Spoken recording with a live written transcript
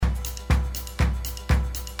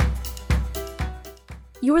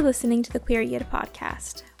You are listening to the Queer Yid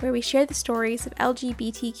podcast, where we share the stories of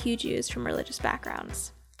LGBTQ Jews from religious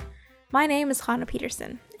backgrounds. My name is Chana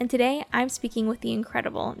Peterson, and today I'm speaking with the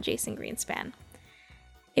incredible Jason Greenspan.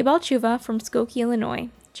 A Baal Tshuva from Skokie, Illinois,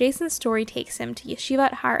 Jason's story takes him to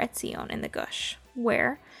Yeshivat Har Etzion in the Gush,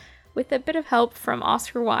 where, with a bit of help from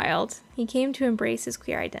Oscar Wilde, he came to embrace his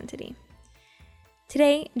queer identity.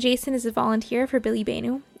 Today, Jason is a volunteer for Billy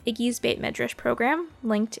Benu, Iggy's Beit Midrash program,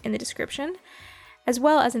 linked in the description, as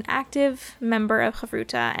well as an active member of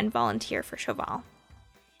Chavruta and volunteer for Shoval.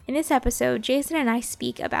 In this episode, Jason and I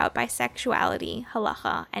speak about bisexuality,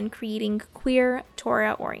 halacha, and creating queer,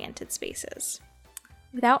 Torah-oriented spaces.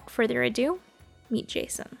 Without further ado, meet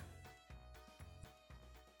Jason.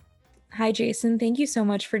 Hi, Jason. Thank you so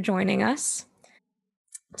much for joining us.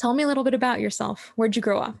 Tell me a little bit about yourself. Where'd you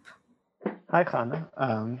grow up? Hi,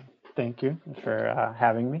 Chana. Thank you for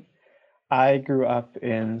having me. I grew up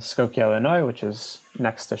in Skokie, Illinois, which is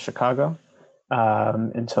next to Chicago,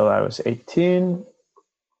 until I was 18.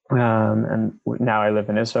 And now I live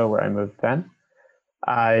in Israel, where I moved then.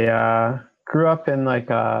 I grew up in like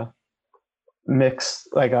a mixed,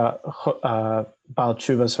 like a Baal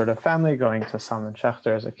Tshuva sort of family, going to Salman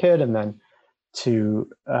Schechter as a kid, and then to,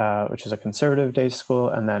 which is a conservative day school.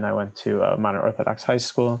 And then I went to a modern Orthodox high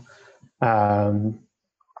school. And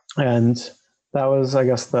that was, I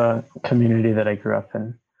guess, the community that I grew up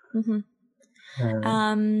in.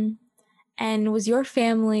 Mm-hmm. And was your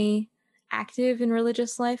family active in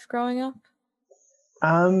religious life growing up?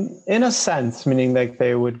 In a sense, meaning like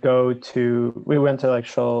they would we went to like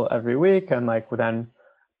shul every week, and like then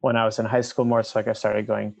when I was in high school more, so like I started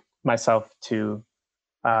going myself to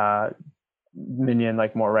minyan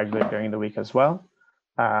like more regularly during the week as well,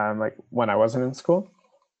 like when I wasn't in school.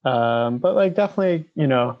 But like definitely,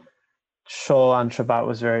 shul on Shabbat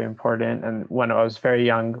was very important. And when I was very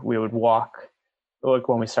young, we would walk. Like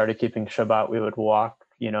when we started keeping Shabbat, we would walk,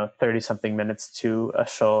 30 something minutes to a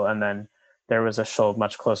shul. And then there was a shul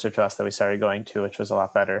much closer to us that we started going to, which was a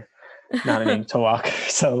lot better, not needing to walk for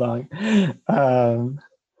so long.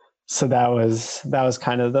 So that was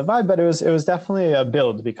kind of the vibe, but it was definitely a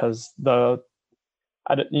build, because for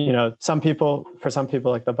some people,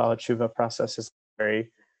 like the Baal Tshuva process is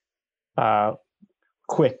very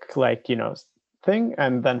quick, thing.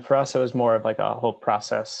 And then for us, it was more of like a whole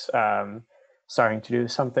process, starting to do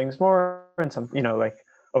some things more and some,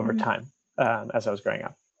 over time, as I was growing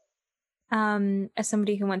up. As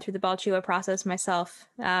somebody who went through the Baal Tshuva process myself,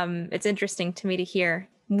 it's interesting to me to hear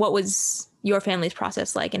what was your family's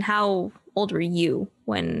process like, and how old were you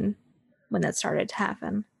when that started to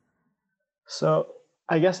happen? So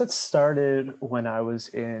I guess it started when I was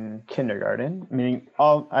in kindergarten, meaning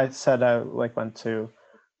I went to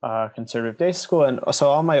conservative day school, and so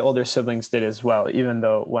all my older siblings did as well, even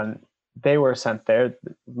though when they were sent there,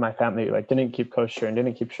 my family didn't keep kosher and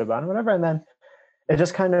didn't keep Shabbat and whatever. And then it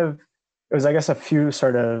just it was, I guess, a few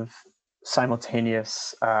sort of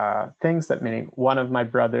simultaneous things, that meaning one of my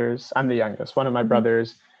brothers, I'm the youngest, one of my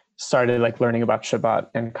brothers started learning about Shabbat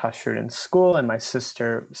and kashrut in school, and my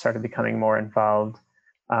sister started becoming more involved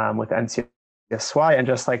with NCSY, and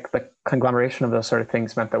just the conglomeration of those sort of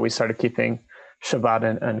things meant that we started keeping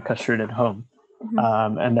Shabbat and kashrut at home.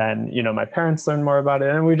 And then, my parents learned more about it,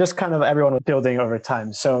 and we just everyone was building over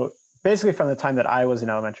time. So basically from the time that I was in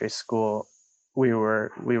elementary school, we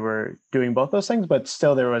were doing both those things, but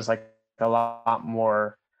still there was a lot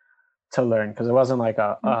more to learn, because it wasn't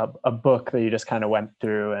a book that you just went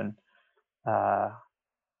through and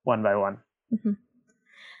one by one.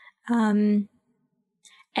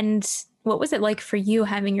 And what was it like for you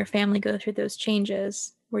having your family go through those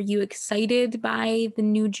changes? Were you excited by the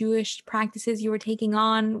new Jewish practices you were taking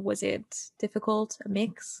on? Was it difficult, a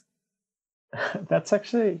mix? That's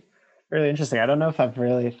actually really interesting. I don't know if I've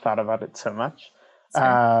really thought about it so much.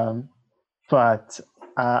 But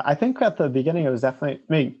I think at the beginning, it was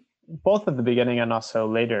definitely, both at the beginning and also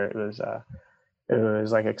later, it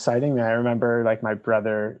was exciting. I remember my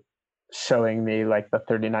brother showing me the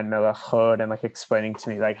 39 melachot and explaining to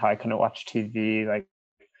me how I couldn't watch TV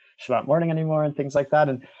Shabbat morning anymore and things like that.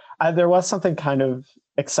 And there was something kind of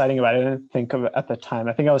exciting about it. I didn't think of it at the time.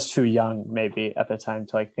 I think I was too young maybe at the time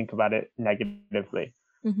to think about it negatively.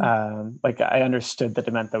 I understood that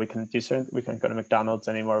it meant that we couldn't go to McDonald's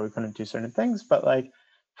anymore. We couldn't do certain things, but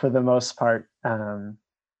for the most part, I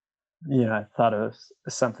thought it was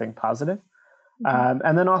something positive.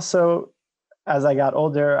 And then also, as I got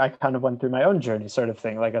older, I kind of went through my own journey sort of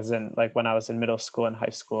thing. As in when I was in middle school and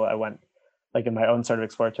high school, I went in my own sort of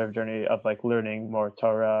exploratory journey of learning more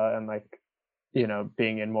Torah and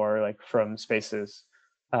being in more from spaces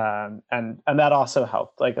And that also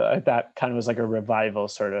helped. Like that kind of was like a revival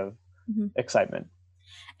sort of excitement.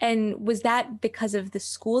 And was that because of the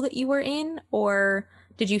school that you were in, or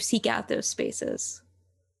did you seek out those spaces?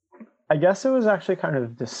 I guess it was actually kind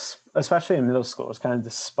of this, especially in middle school, it was kind of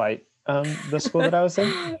despite the school that I was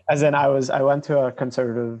in. As in, I went to a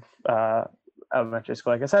conservative elementary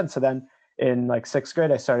school, like I said. So then in like sixth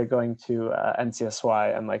grade, I started going to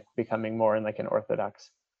NCSY and like becoming more in like an Orthodox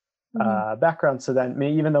background. So then,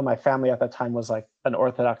 even though my family at that time was like an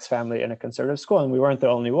Orthodox family in a conservative school, and we weren't the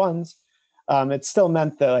only ones, it still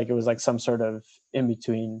meant that like it was like some sort of in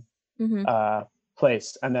between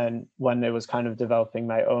place. And then when it was kind of developing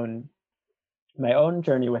my own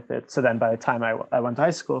journey with it, so then by the time I went to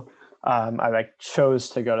high school, I like chose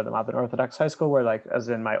to go to the Modern Orthodox high school, where like as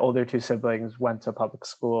in my older two siblings went to public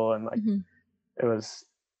school, and like it was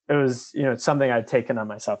it's something I'd taken on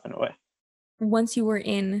myself in a way. Once you were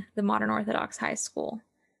in the Modern Orthodox high school,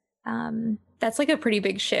 that's like a pretty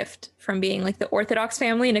big shift from being like the Orthodox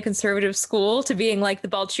family in a conservative school to being like the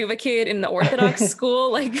Baal Tshuva kid in the Orthodox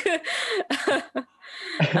school. Like,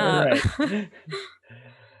 Right.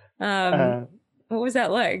 What was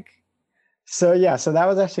that like? So that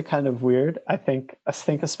was actually kind of weird. I think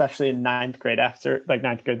especially in ninth grade, after like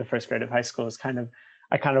ninth grade, the first grade of high school is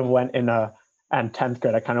I kind of went in and 10th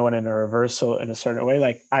grade, I kind of went in a reversal in a certain way.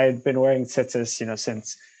 Like I had been wearing tzitzis,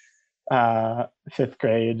 since fifth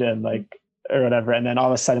grade and like, or whatever. And then all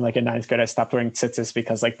of a sudden, like in ninth grade, I stopped wearing tzitzis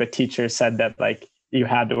because like the teacher said that like you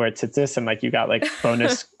had to wear tzitzis and like you got like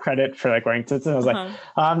bonus credit for like wearing tzitzis. I was like, oh,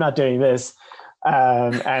 I'm not doing this.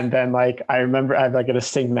 And then like I remember I have like a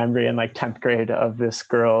distinct memory in like 10th grade of this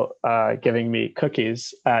girl giving me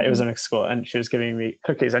cookies. It was a mixed school, and she was giving me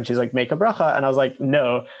cookies, and she's like, make a bracha, and I was like,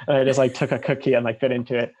 no, and I just like took a cookie and like bit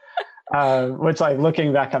into it, which like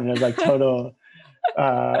looking back on it is like total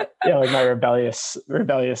like my rebellious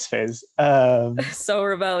phase. So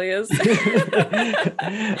rebellious.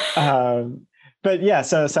 But yeah,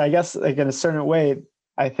 so I guess like in a certain way,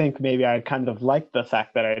 I think maybe I kind of liked the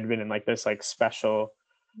fact that I had been in like this like special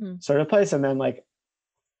sort of place, and then like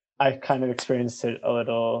I kind of experienced it a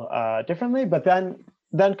little differently. But then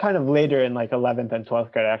kind of later in like 11th and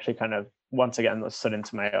 12th grade, I actually kind of once again slid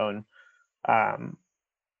into my own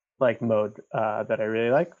like mode that I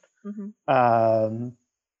really liked. And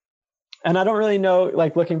I don't really know,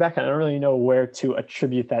 like looking back, I don't really know where to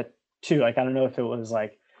attribute that to. Like I don't know if it was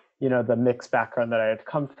like the mixed background that I had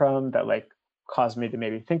come from that like caused me to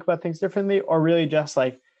maybe think about things differently, or really just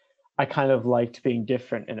like I kind of liked being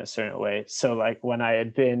different in a certain way. So like when I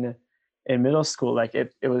had been in middle school, like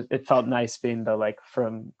it felt nice being the like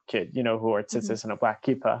frum kid, who wore tzitzis and a black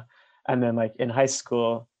kippah. And then like in high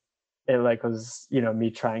school, it like was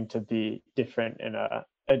me trying to be different in a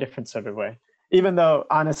different sort of way. Even though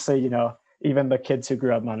honestly, even the kids who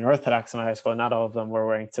grew up Modern Orthodox in high school, not all of them were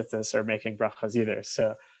wearing tzitzis or making brachas either.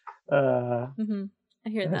 So I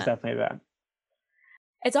hear that. There's definitely that.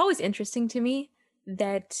 It's always interesting to me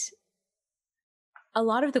that a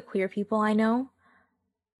lot of the queer people I know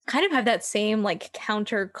kind of have that same like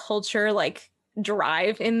counterculture like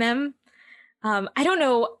drive in them. I don't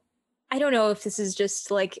know if this is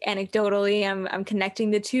just like anecdotally I'm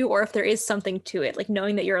connecting the two, or if there is something to it, like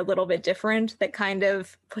knowing that you're a little bit different that kind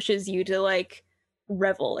of pushes you to like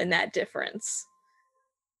revel in that difference.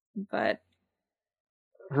 But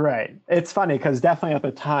right, it's funny because definitely at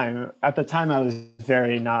the time I was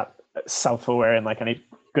very not self-aware in like any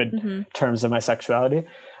good terms of my sexuality.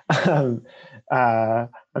 I'm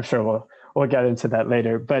sure we'll get into that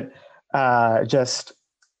later, but just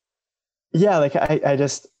yeah, like I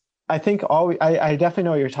think I definitely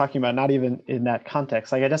know what you're talking about, not even in that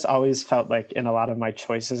context. Like I just always felt like in a lot of my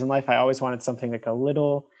choices in life, I always wanted something like a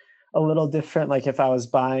little different. Like if I was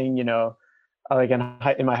buying, like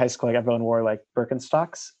in my high school, like everyone wore like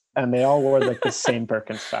Birkenstocks, and they all wore like the same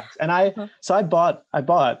Birkenstocks. And I bought,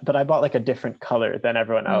 but I bought like a different color than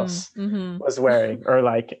everyone else was wearing. Or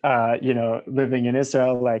like, living in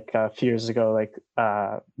Israel, like a few years ago, like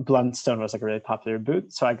Blundstone was like a really popular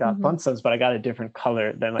boot. So I got Blundstones, but I got a different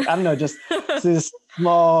color than like, I don't know, just these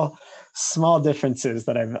small differences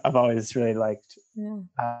that I've always really liked. Yeah.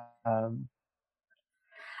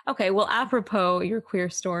 Okay, well, apropos your queer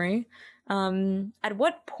story, at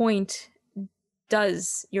what point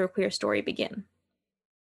does your queer story begin?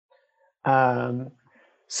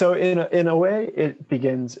 So in a way, it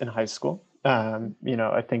begins in high school.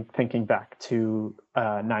 I think thinking back to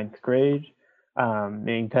ninth grade,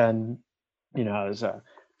 being then, I was a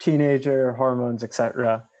teenager, hormones,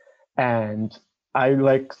 etc. And I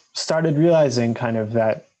like started realizing kind of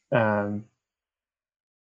that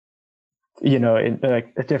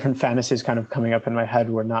like the different fantasies kind of coming up in my head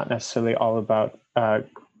were not necessarily all about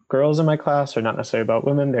girls in my class, or not necessarily about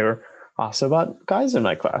women. They were also about guys in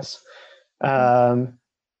my class. Um,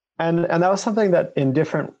 and that was something that in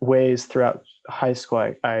different ways throughout high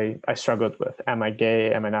school, I struggled with. Am I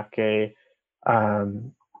gay? Am I not gay? I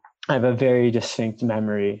have a very distinct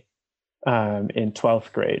memory in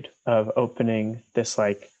 12th grade of opening this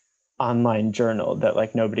like online journal that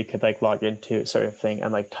like nobody could like log into, sort of thing,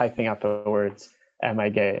 and like typing out the words "Am I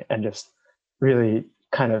gay?" and just really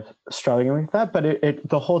kind of struggling with that. But it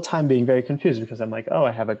the whole time being very confused, because I'm like, oh,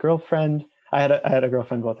 I have a girlfriend. I had a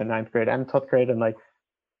girlfriend both in 9th grade and 12th grade,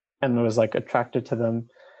 and was like attracted to them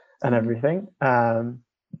and everything.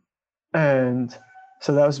 And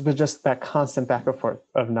so that was just that constant back and forth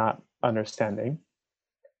of not understanding.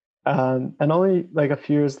 And only like a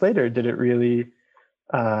few years later did it really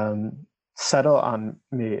settle on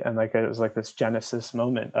me, and like it was like this genesis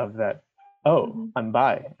moment of that, oh, I'm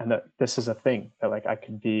bi, and that this is a thing, that like I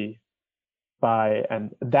could be bi.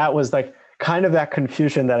 And that was like kind of that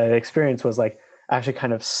confusion that I experienced was like actually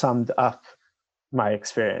kind of summed up my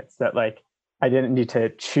experience, that like I didn't need to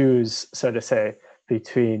choose, so to say,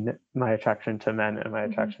 between my attraction to men and my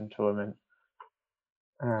attraction to women.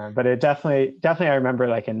 But it definitely, I remember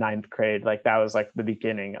like in 9th grade, like that was like the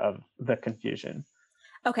beginning of the confusion.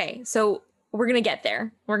 Okay, so we're gonna get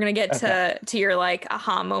there. We're gonna get to your like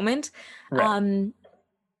aha moment. Right.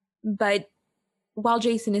 But while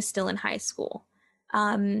Jason is still in high school,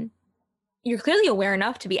 you're clearly aware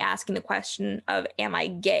enough to be asking the question of, am I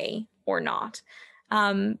gay or not?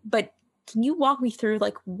 But can you walk me through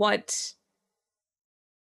like what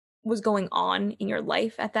was going on in your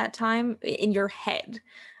life at that time, in your head?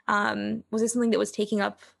 Was it something that was taking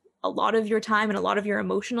up a lot of your time and a lot of your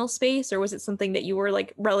emotional space, or was it something that you were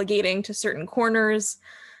like relegating to certain corners?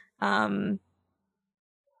 I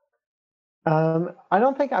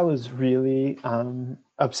don't think I was really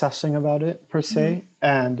obsessing about it per se.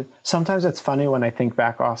 And sometimes it's funny when I think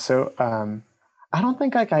back also. I don't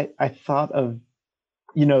think like I thought of,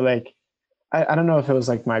 like, I don't know if it was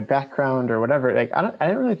like my background or whatever. Like I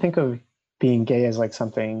didn't really think of being gay as like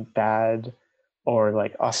something bad or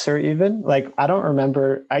like usher even. Like I don't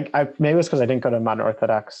remember. I maybe it was because I didn't go to modern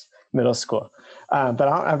Orthodox middle school, but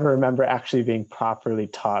I don't ever remember actually being properly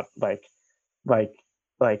taught like like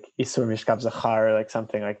Isur Mishkab Zachar, or like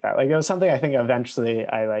something like that. Like it was something I think eventually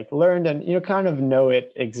I like learned, and kind of know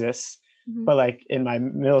it exists. But like in my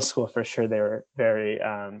middle school, for sure, they were very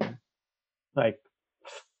like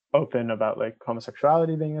open about like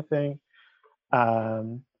homosexuality being a thing.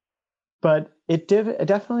 But it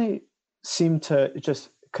definitely seemed to just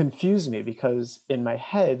confuse me, because in my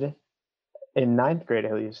head, in 9th grade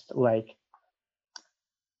at least, like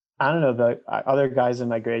I don't know, the other guys in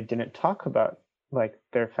my grade didn't talk about like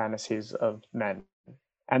their fantasies of men,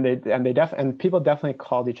 and and people definitely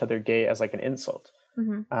called each other gay as like an insult.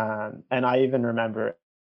 And I even remember,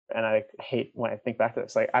 and I hate when I think back to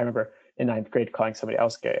this, like I remember in 9th grade calling somebody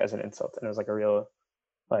else gay as an insult, and it was like a real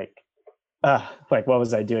like like what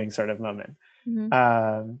was I doing sort of moment.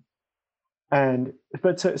 And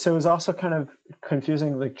but so it was also kind of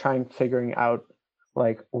confusing, like figuring out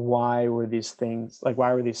like why were these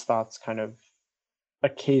thoughts kind of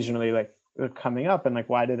occasionally like coming up, and like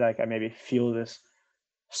why did like I maybe feel this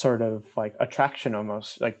sort of like attraction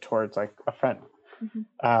almost like towards like a friend.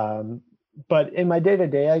 But in my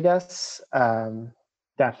day-to-day, I guess,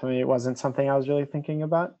 definitely it wasn't something I was really thinking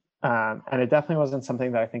about. And it definitely wasn't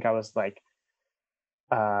something that I think I was like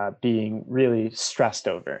being really stressed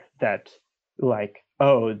over, that like,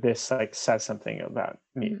 oh, this like says something about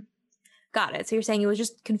me. Got it. So you're saying it was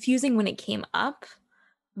just confusing when it came up,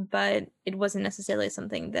 but it wasn't necessarily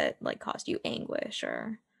something that like caused you anguish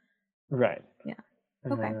or... Right. Yeah.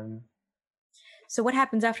 Okay. So what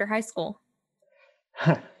happens after high school?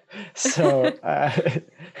 So after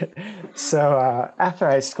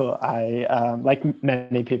high school, I like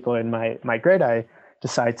many people in my grade, I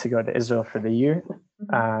decided to go to Israel for the year,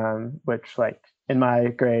 which like in my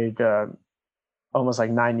grade, almost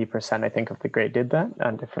like 90% I think of the grade did that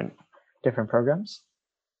on different programs.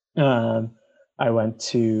 I went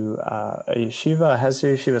to a yeshiva, a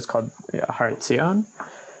Hesder yeshiva. It's called Har Etzion,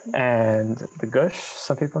 and the Gush,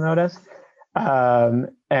 some people know it as.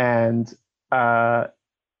 And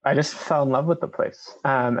I just fell in love with the place.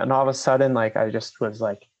 And all of a sudden, like I just was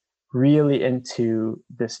like really into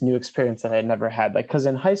this new experience that I had never had. Like, because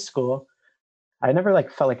in high school, I never like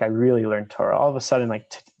felt like I really learned Torah. All of a sudden,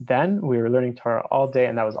 like then we were learning Torah all day,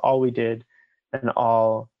 and that was all we did, and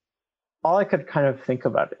all I could kind of think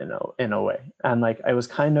about in a way. And like it was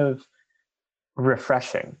kind of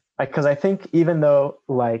refreshing. Like, because I think even though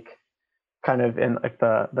like kind of in like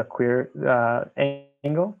the queer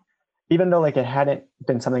angle, even though like it hadn't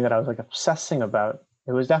been something that I was like obsessing about.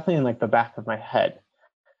 It was definitely in like the back of my head,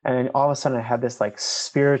 and then all of a sudden I had this like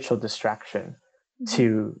spiritual distraction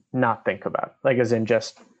to not think about, like as in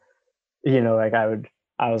just, like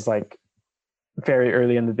I was like very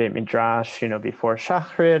early in the Beit Midrash, before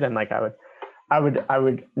Shachrit, and like I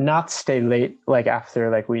would not stay late, like after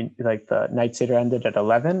like the night seder ended at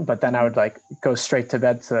 11, but then I would like go straight to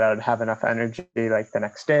bed so that I would have enough energy like the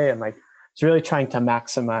next day, and like it's really trying to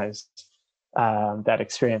maximize that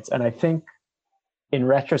experience. And I think in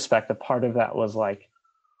retrospect, a part of that was like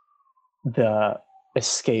the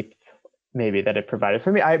escape maybe that it provided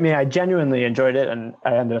for me. I mean, I genuinely enjoyed it, and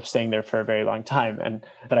I ended up staying there for a very long time.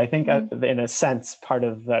 But I think in a sense, part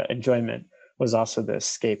of the enjoyment was also the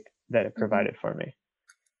escape that it provided for me.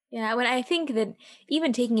 Yeah, when I think that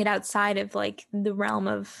even taking it outside of like the realm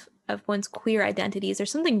of one's queer identities,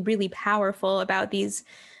 there's something really powerful about these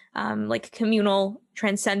like communal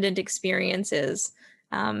transcendent experiences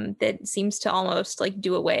that seems to almost like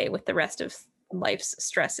do away with the rest of life's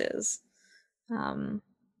stresses.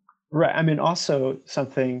 Right. I mean, also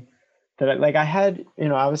something that I had,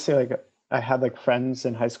 obviously like I had like friends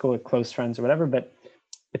in high school, like close friends or whatever, but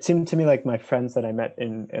it seemed to me like my friends that I met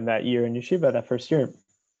in that year in yeshiva, that first year,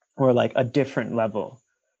 were like a different level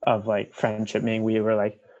of like friendship, meaning we were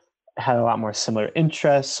like had a lot more similar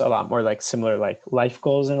interests, a lot more like similar like life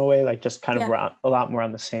goals in a way, like just kind of were a lot more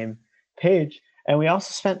on the same page. And we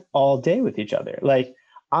also spent all day with each other. Like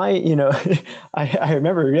I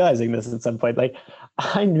remember realizing this at some point, like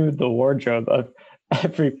I knew the wardrobe of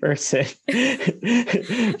every person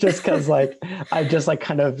just because like I just like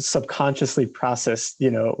kind of subconsciously processed,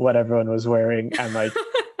 what everyone was wearing, and like,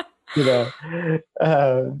 you know,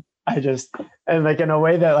 I just, and like in a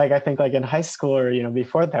way that like I think like in high school or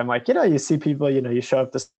before that, like you see people, you show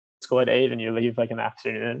up to school at 8 and you leave like in the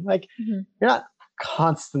afternoon, like you're not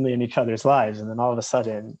constantly in each other's lives, and then all of a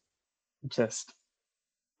sudden just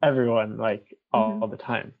everyone like all the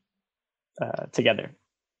time together.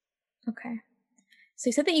 Okay, so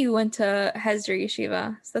you said that you went to Hesder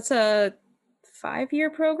Yeshiva, so that's a 5-year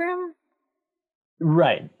program.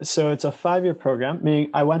 Right. So it's a 5-year program. Meaning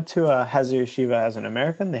I went to a Hesder Yeshiva as an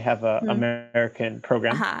American. They have a American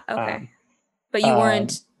program. Okay. But you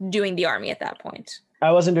weren't doing the army at that point.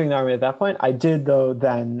 I wasn't doing the army at that point. I did though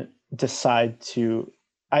then I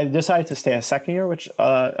decided to stay a second year, which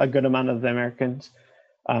a good amount of the Americans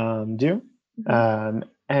do.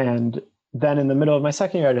 And then in the middle of my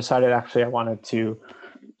second year, I decided actually I wanted to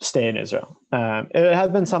stay in Israel. It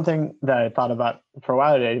had been something that I thought about for a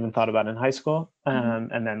while. I even thought about in high school.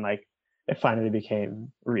 And then like it finally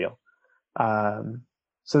became real.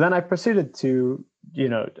 So then I proceeded to,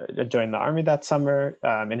 join the army that summer.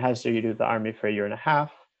 In Hesder, you do the army for a year and a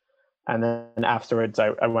half. And then afterwards,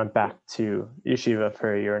 I went back to yeshiva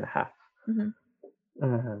for a year and a half.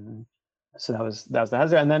 So that was the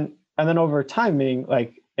Hesder. And then over time, meaning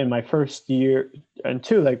like in my first year and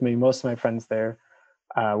two, like most of my friends there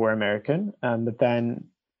were American. But then,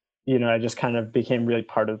 I just kind of became really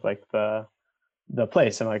part of like the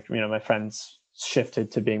place. And like, my friends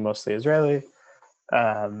shifted to being mostly Israeli.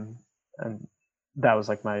 And that was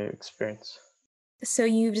like my experience. So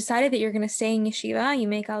you've decided that you're going to stay in yeshiva, you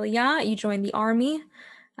make aliyah, you join the army.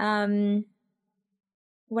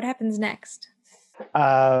 What happens next?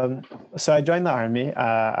 So I joined the army.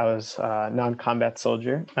 I was a non-combat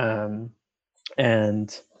soldier.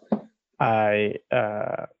 And I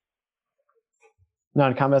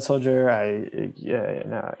non-combat soldier.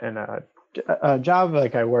 In a job,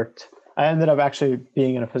 like I ended up actually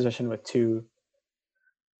being in a position with two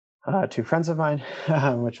friends of mine,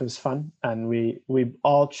 which was fun. And we were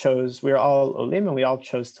all Olim, and we all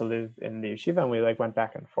chose to live in the yeshiva, and we like went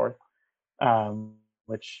back and forth,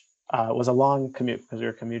 which was a long commute because we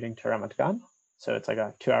were commuting to Ramat Gan. So it's like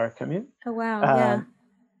a 2-hour commute. Oh, wow. Yeah.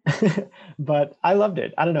 But I loved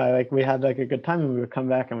it. I don't know. We had like a good time, and we would come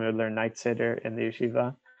back and we would learn night seder in the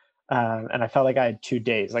yeshiva. And I felt like I had 2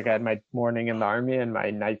 days. Like I had my morning in the army and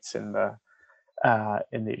my nights in the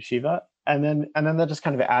yeshiva. And then that just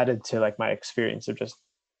kind of added to like my experience of just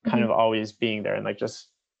kind of always being there and like just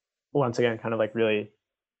once again kind of like really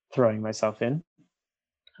throwing myself in.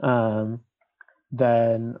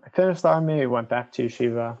 Then I finished the army, went back to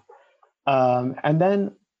yeshiva. And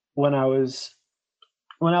then when I was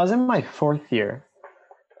in my 4th year,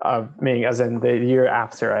 meaning as in the year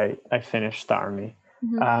after I finished the army,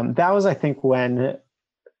 that was I think when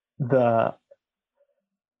the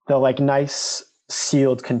like nice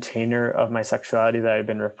sealed container of my sexuality that I'd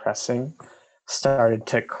been repressing started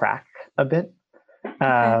to crack a bit.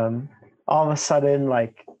 All of a sudden,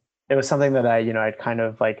 like it was something that I'd kind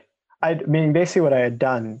of like, meaning basically what I had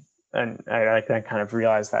done, and I like then kind of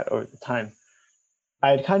realized that over the time,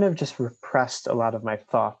 I had kind of just repressed a lot of my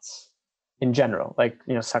thoughts in general, like,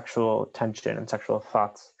 sexual tension and sexual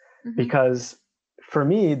thoughts, because for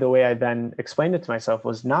me, the way I then explained it to myself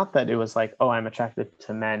was not that it was like, oh, I'm attracted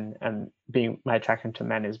to men and my attraction to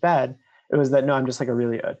men is bad. It was that, no, I'm just like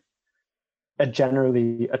a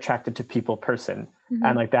generally attracted to people person.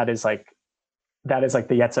 And like, that is like the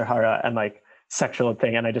Yetzer Hara and like sexual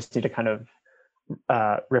thing. And I just need to kind of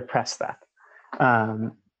repress that.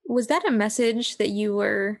 Was that a message that you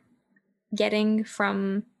were getting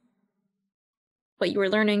from what you were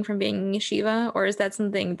learning from being in yeshiva, or is that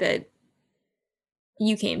something that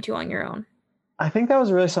you came to on your own? I think that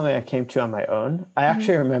was really something I came to on my own. I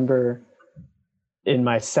actually remember in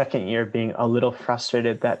my second year being a little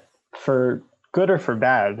frustrated that, for good or for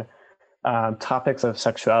bad, topics of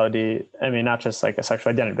sexuality, I mean, not just like a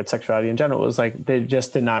sexual identity, but sexuality in general, was like they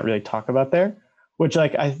just did not really talk about there, which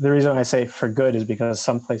like the reason I say for good is because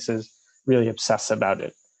some places really obsess about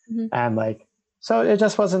it. And like, so it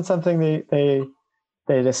just wasn't something they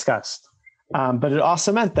discussed. But it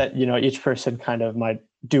also meant that, each person kind of might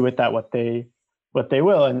do with that what they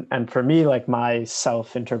will. And for me, like my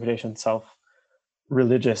self-interpretation,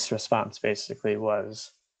 self-religious response basically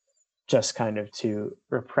was just kind of to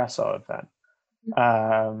repress all of that.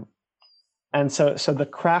 And so the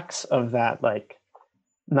cracks of that like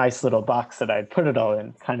nice little box that I'd put it all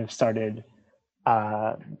in kind of started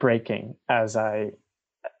breaking as I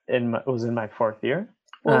was in my fourth year.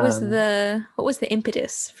 What was the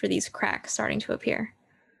impetus for these cracks starting to appear?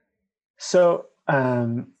 So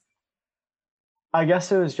I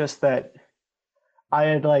guess it was just that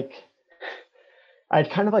I'd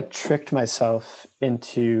kind of like tricked myself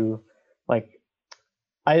into like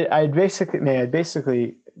I'd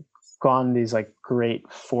basically gone these like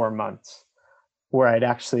great 4 months where I'd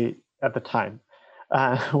actually at the time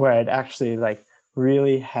where I'd actually like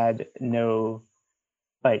really had no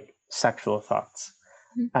like sexual thoughts.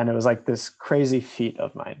 And it was like this crazy feat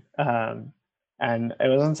of mine. And it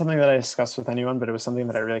wasn't something that I discussed with anyone, but it was something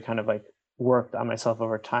that I really kind of like worked on myself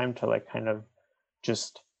over time to like kind of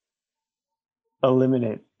just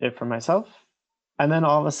eliminate it from myself. And then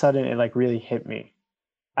all of a sudden it like really hit me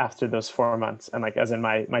after those 4 months. And like, as in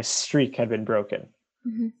my streak had been broken.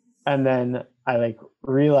 And then I like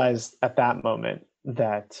realized at that moment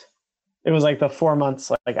that it was like the 4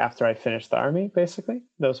 months like after I finished the army, basically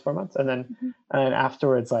those 4 months. And then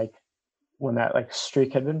afterwards, like when that like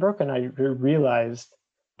streak had been broken, I realized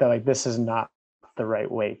that like this is not the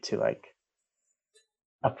right way to like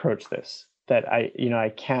approach this, that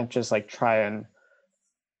I can't just like try and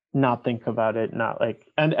not think about it, not like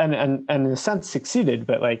and in a sense succeeded,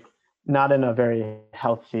 but like not in a very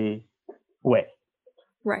healthy way.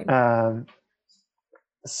 Right.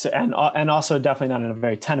 So, and also definitely not in a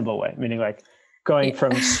very tenable way, meaning like going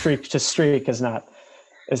from streak to streak is not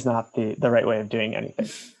the right way of doing anything.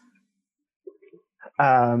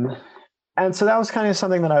 And so that was kind of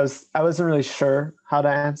something that I wasn't really sure how to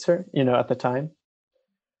answer, at the time.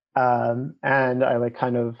 And I like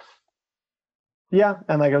kind of,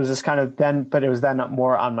 and like it was just kind of then, but it was then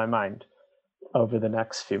more on my mind over the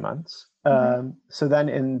next few months. So then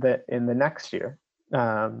in the next year,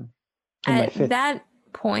 at that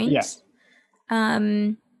point,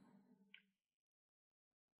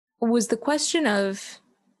 was the question of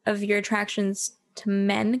your attractions to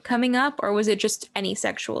men coming up, or was it just any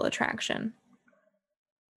sexual attraction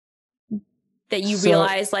that you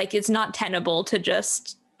realized like it's not tenable to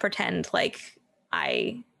just pretend like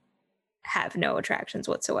I have no attractions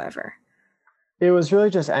whatsoever? It was really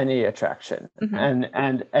just any attraction.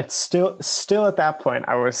 And it's still at that point,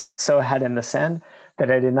 I was so head in the sand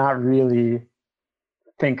that I did not really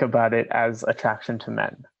think about it as attraction to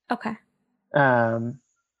men. Okay.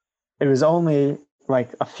 It was only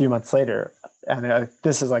like a few months later, and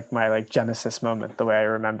this is like my like genesis moment, the way I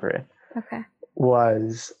remember it. Okay. It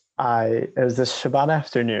was this Shabbat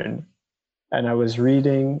afternoon, and I was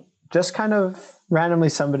reading just kind of randomly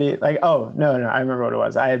somebody like, oh, no, I remember what it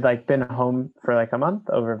was. I had like been home for like a month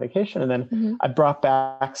over vacation, and then I brought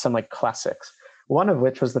back some like classics, one of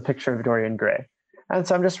which was The Picture of Dorian Gray. And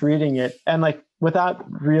so I'm just reading it and like without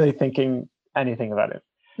really thinking anything about it.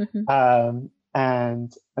 And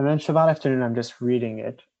then Shabbat afternoon, I'm just reading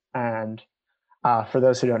it. And for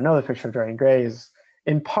those who don't know, The Picture of Dorian Gray is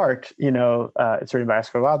in part, it's written by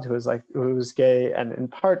Oscar Wilde, who was gay. And in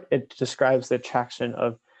part, it describes the attraction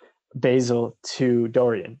of Basil to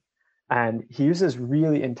Dorian. And he uses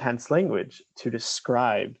really intense language to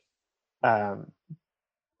describe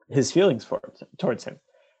his feelings towards him.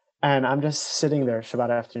 And I'm just sitting there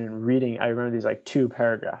Shabbat afternoon reading. I remember these like 2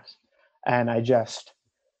 paragraphs, and I just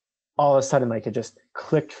all of a sudden, like, it just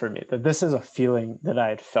clicked for me that this is a feeling that I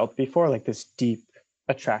had felt before, like this deep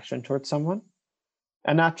attraction towards someone,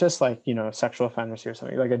 and not just like, sexual fantasy or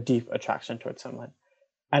something, like a deep attraction towards someone.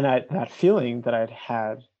 And that feeling that I'd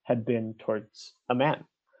had been towards a man,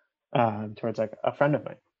 towards like a friend of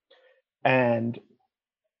mine. And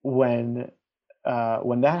when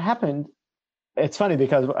that happened, it's funny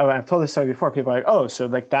because I've told this story before. People are like, "Oh, so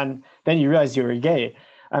like then you realized you were gay,"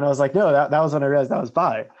 and I was like, "No, that was when I realized I was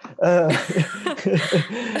bi."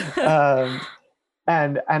 Um,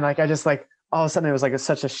 and like I just like all of a sudden it was like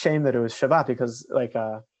such a shame that it was Shabbat, because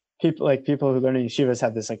people who learn in yeshivas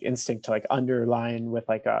have this like instinct to like underline with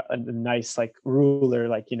like a nice like ruler,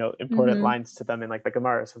 like important lines to them in like the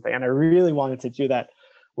Gemara or something. And I really wanted to do that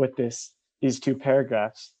with these 2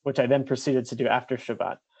 paragraphs, which I then proceeded to do after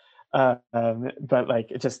Shabbat. But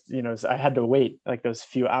like it just I had to wait like those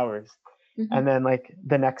few hours. And then like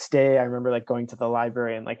the next day I remember like going to the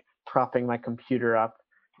library and like propping my computer up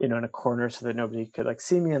in a corner so that nobody could like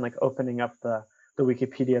see me, and like opening up the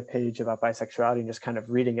Wikipedia page about bisexuality and just kind of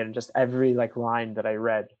reading it, and just every like line that I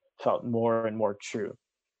read felt more and more true.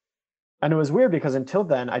 And it was weird because until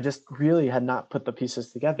then I just really had not put the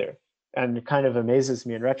pieces together, and it kind of amazes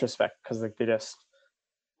me in retrospect because like they just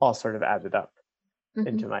all sort of added up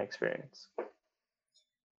into my experience.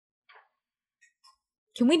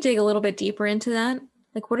 Can we dig a little bit deeper into that?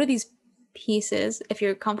 Like, what are these pieces, if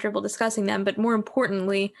you're comfortable discussing them, but more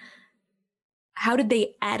importantly, how did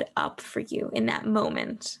they add up for you in that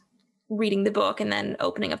moment, reading the book and then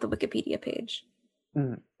opening up the Wikipedia page?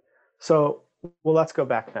 So, well, let's go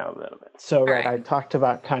back now a little bit. So, right, I talked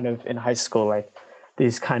about kind of in high school, like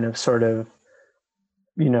these kind of sort of,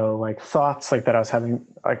 like thoughts like that I was having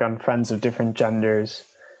like on friends of different genders.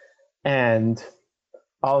 And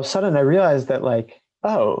all of a sudden I realized that like,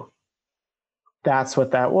 oh, that's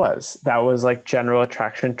what that was. That was like general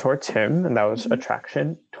attraction towards him, and that was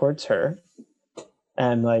attraction towards her.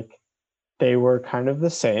 And like they were kind of the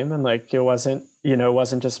same, and like it wasn't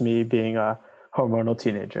just me being a hormonal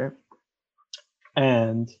teenager.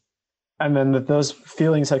 And then those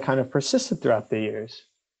feelings had kind of persisted throughout the years.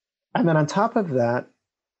 And then on top of that,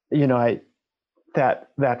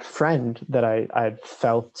 that friend that I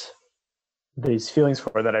felt these feelings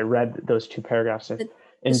for, that I read those 2 paragraphs in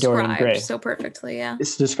Dorian Gray so perfectly. Yeah,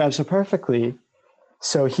 it's described so perfectly.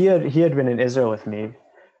 So he had been in Israel with me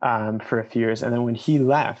for a few years, and then when he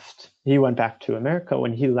left, he went back to America.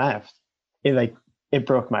 When he left, it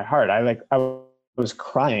broke my heart. I was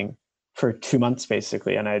crying for 2 months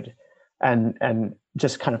basically, and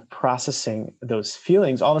just kind of processing those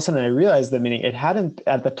feelings. All of a sudden I realized that, meaning it hadn't,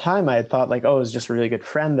 at the time I had thought like, oh, it was just a really good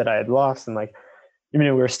friend that I had lost, and like, we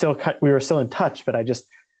were still in touch, but I just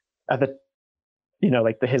at the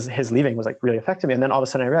like his leaving was like really affecting me. And then all of a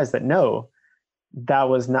sudden I realized that no, that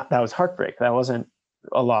was heartbreak. That wasn't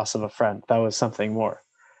a loss of a friend. That was something more.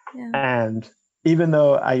 Yeah. And even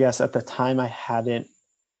though I guess at the time I hadn't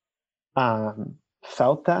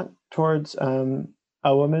felt that towards a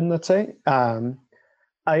woman, let's say, I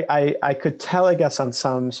could tell, I guess, on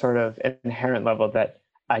some sort of inherent level that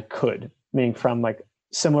I could, meaning from like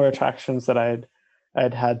similar attractions that I'd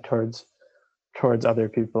had towards other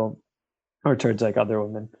people, or towards like other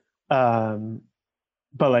women.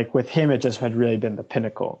 But like with him, it just had really been the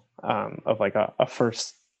pinnacle of like a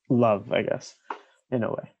first love, I guess, in a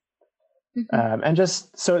way. And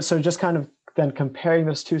just so just kind of then comparing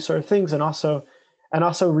those 2 sort of things, and also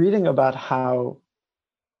reading about how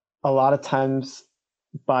a lot of times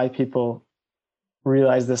bi people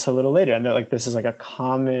realize this a little later, and they're like, this is like a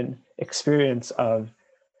common experience of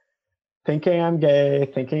thinking I'm gay,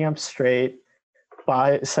 thinking I'm straight,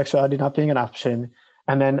 bisexuality not being an option,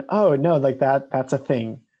 and then, oh no, like that's a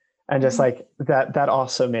thing. And just like that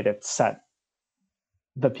also made it set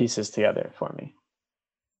the pieces together for me.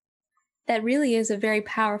 That really is a very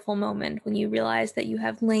powerful moment when you realize that you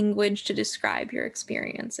have language to describe your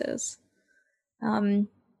experiences.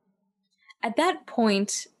 At that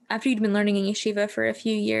point, after you'd been learning in yeshiva for a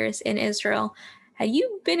few years in Israel, had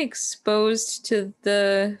you been exposed to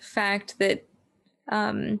the fact that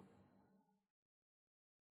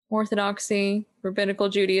Orthodoxy, rabbinical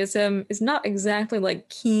Judaism is not exactly like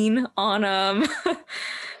keen on on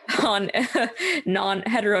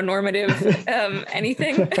non-heteronormative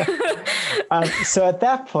anything? So at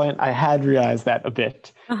that point, I had realized that a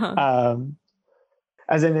bit.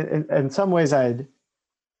 As in some ways, I'd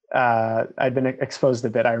been exposed a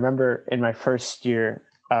bit. I remember in my first year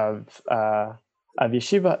of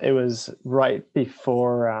yeshiva, it was right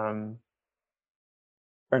before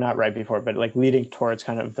or not right before, but like leading towards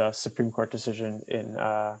kind of the Supreme Court decision in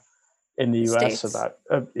the U.S. States.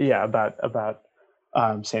 about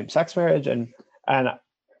same-sex marriage, and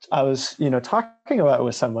I was talking about it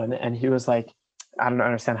with someone, and he was like, I don't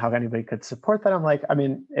understand how anybody could support that. I'm like, I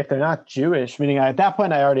mean, if they're not Jewish, meaning at that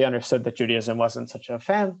point I already understood that Judaism wasn't such a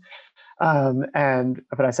fan,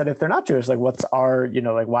 but I said, if they're not Jewish, like what's our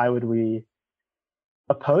like why would we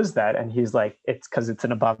oppose that? And he's like, it's because it's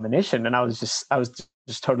an abomination. And I was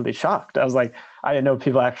just totally shocked. I was like, I didn't know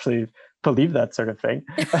people actually believe that sort of thing.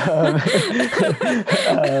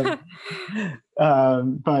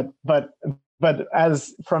 But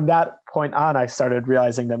as from that point on, I started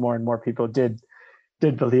realizing that more and more people did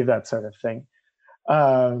believe that sort of thing.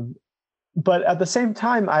 But at the same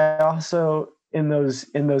time, I also in those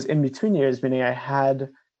in between years, meaning I had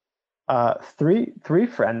three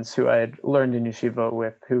friends who I had learned in yeshiva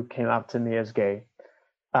with, who came out to me as gay,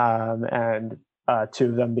 and two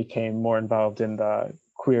of them became more involved in the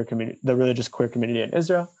queer community, the religious queer community in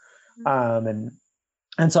Israel, and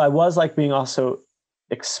so I was like being also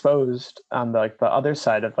exposed on the other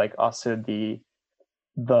side of like also the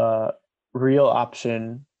real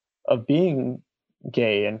option of being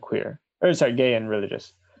gay and queer, or sorry, gay and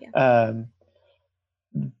religious. Yeah.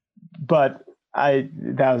 But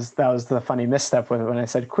that was the funny misstep with it when I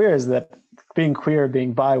said queer, is that being queer,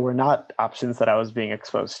 being bi were not options that I was being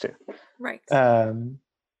exposed to. Right.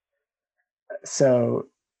 So,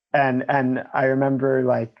 and I remember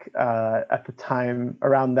like at the time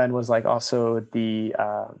around then was like also the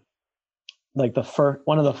like the first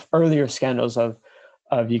one of the earlier scandals of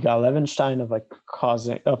Yigal Levinstein, of like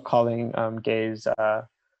calling gays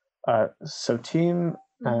sotim,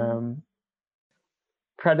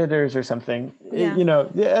 predators or something. Yeah.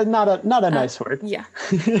 Not a nice word. Yeah.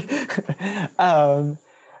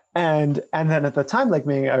 And then at the time, like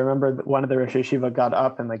me, I remember one of the Rosh Yeshiva got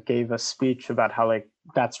up and like gave a speech about how like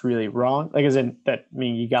that's really wrong, like as in that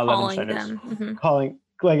Yigal Levinstein is calling,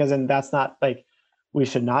 like as in that's not like, we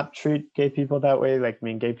should not treat gay people that way. Like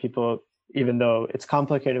gay people, even though it's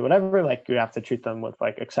complicated, whatever, like you have to treat them with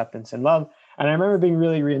like acceptance and love. And I remember being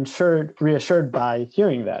really reassured by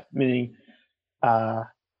hearing that, meaning, but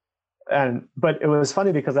it was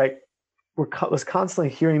funny because I was constantly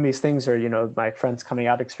hearing these things, or my friends coming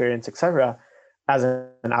out experience, etc., as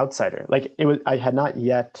an outsider. Like I had not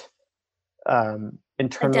yet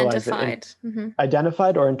internalized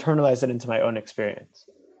identified or internalized it into my own experience.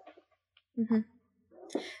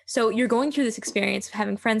 So you're going through this experience of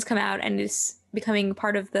having friends come out, and it's becoming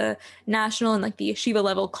part of the national and like the yeshiva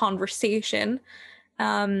level conversation.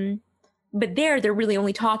 But they're really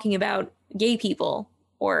only talking about gay people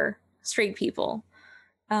or straight people.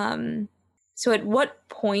 So at what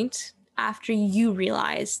point after you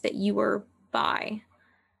realized that you were bi,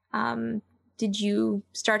 did you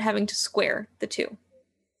start having to square the two?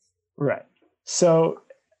 Right. So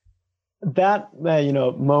that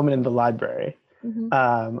moment in the library,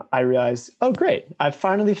 I realized, oh great, I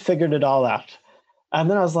finally figured it all out. And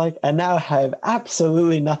then I was like, and now I have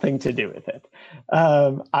absolutely nothing to do with it.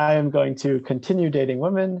 I am going to continue dating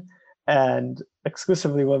women, and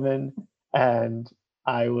exclusively women, and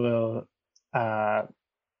I will, and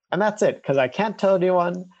that's it, because I can't tell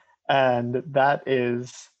anyone, and that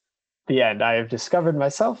is the end. I have discovered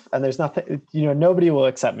myself, and there's nothing, nobody will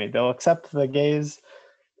accept me. They'll accept the gays,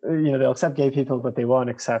 they'll accept gay people, but they won't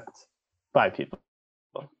accept bi people.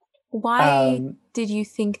 Why did you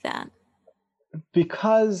think that?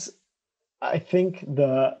 Because I think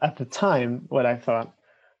at the time, what I thought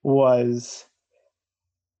was,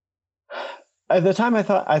 at the time I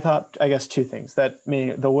thought, I guess, two things. That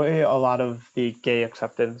meaning the way a lot of the gay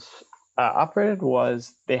acceptance operated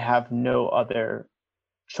was they have no other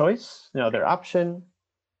choice, no other option.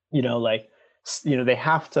 They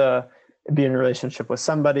have to be in a relationship with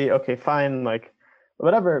somebody. Okay, fine, like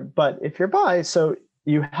whatever. But if you're bi, so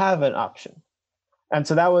you have an option. And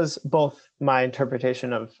so that was both my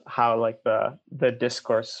interpretation of how like the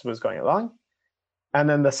discourse was going along. And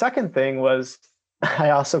then the second thing was,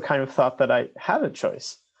 I also kind of thought that I had a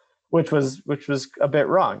choice, which was a bit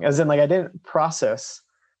wrong. As in, like, I didn't process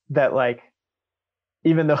that, like,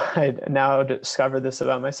 even though I'd now discovered this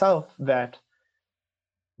about myself, that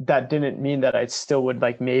didn't mean that I still would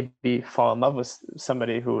like maybe fall in love with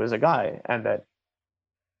somebody who was a guy, and that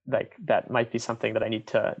like that might be something that I need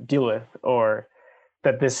to deal with, or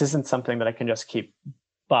that this isn't something that I can just keep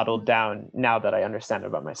bottled down now that I understand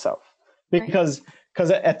about myself. Because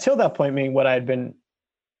until that point, meaning what I had been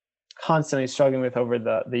constantly struggling with over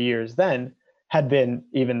the years then had been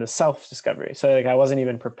even the self-discovery. So like I wasn't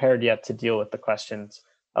even prepared yet to deal with the questions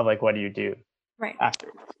of like, what do you do after?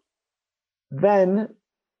 Then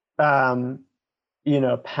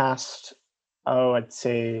past, I'd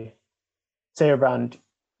say around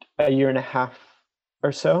a year and a half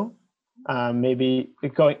or so, maybe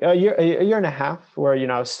going a year and a half, where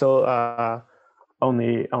I was still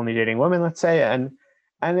only dating women, let's say, and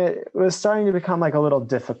it was starting to become like a little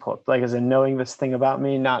difficult, like as in knowing this thing about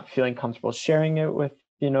me, not feeling comfortable sharing it with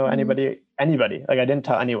anybody. Like I didn't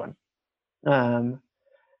tell anyone,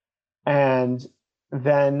 and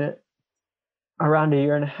then around a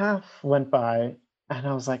year and a half went by, and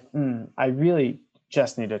I was like, I really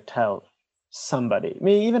just need to tell somebody. I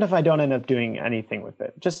mean, even if I don't end up doing anything with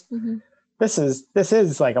it, just this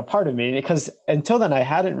is like a part of me, because until then I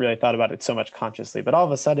hadn't really thought about it so much consciously, but all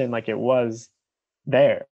of a sudden, like, it was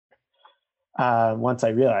there once I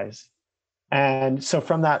realized. And so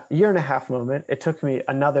from that year and a half moment, it took me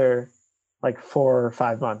another like 4 or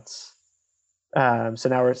 5 months. So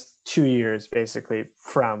now we're 2 years basically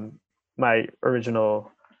from my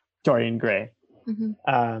original Dorian Gray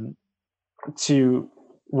to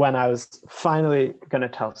when I was finally going to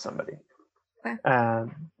tell somebody. Okay.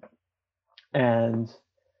 And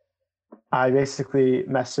I basically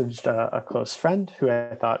messaged a close friend who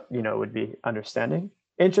I thought, would be understanding.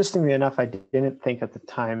 Interestingly enough, I didn't think at the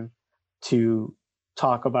time to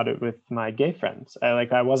talk about it with my gay friends.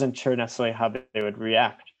 I wasn't sure necessarily how they would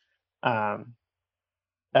react. So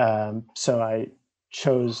I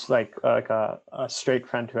chose like a straight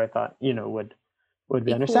friend who I thought, would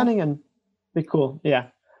be understanding cool. And be cool. Yeah.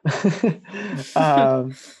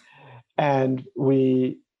 And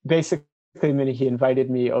we basically, he invited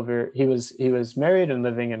me over. He was married and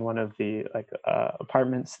living in one of the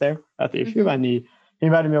apartments there at the yeshiva, and he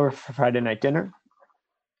invited me over for Friday night dinner.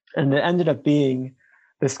 And it ended up being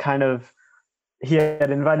this kind of, he had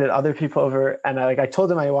invited other people over, and I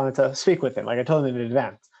told him I wanted to speak with him. I told him in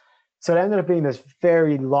advance. So it ended up being this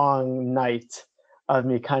very long night of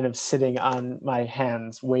me kind of sitting on my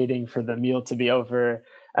hands, waiting for the meal to be over,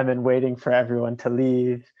 and then waiting for everyone to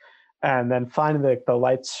leave. And then finally the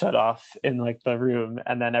lights shut off in the room,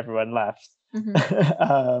 and then everyone left.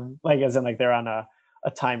 As in they're on a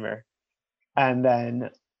timer. And then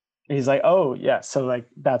he's like, oh yeah, so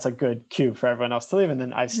that's a good cue for everyone else to leave. And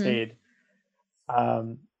then I stayed.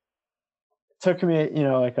 Took me,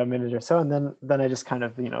 a minute or so, and then I just kind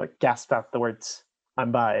of, gasped out the words,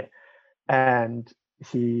 "I'm bi," and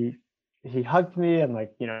he hugged me, and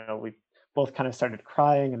we both kind of started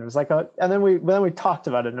crying, and it was and then we talked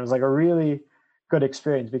about it, and it was a really good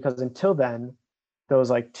experience, because until then,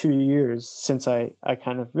 those 2 years since I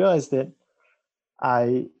kind of realized it,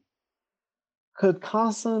 I could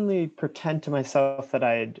constantly pretend to myself that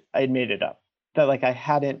I'd made it up, that I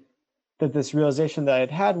hadn't. That this realization that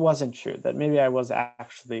I'd had wasn't true, that maybe I was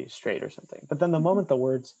actually straight or something. But then the moment the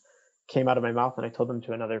words came out of my mouth and I told them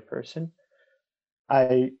to another person,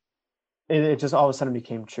 it just all of a sudden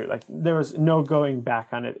became true. There was no going back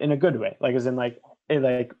on it in a good way. As in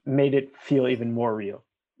it made it feel even more real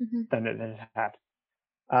than it had.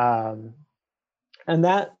 And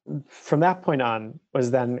that, from that point on,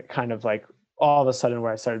 was then kind of all of a sudden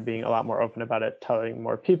where I started being a lot more open about it, telling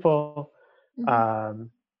more people,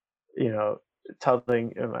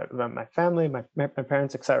 telling my family, my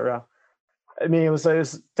parents, etc. I mean, it was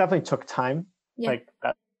definitely took time,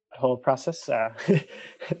 that whole process,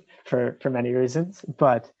 for many reasons.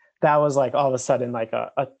 But that was all of a sudden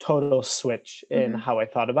a total switch in how I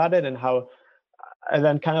thought about it and how I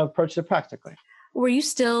then kind of approached it practically. Were you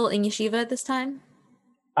still in yeshiva at this time?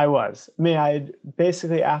 I was. I mean, I'd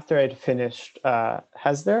basically, after I'd finished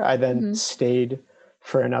Hesder, I then stayed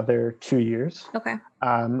for another 2 years. Okay.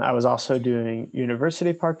 I was also doing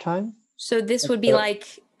university part-time. So this would be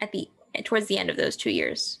towards the end of those 2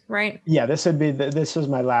 years, right? Yeah, this was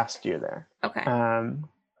my last year there. Okay.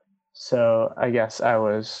 So I guess I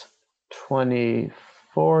was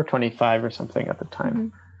 24, 25 or something at the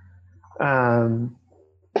time.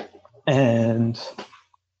 And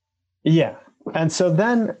yeah. And so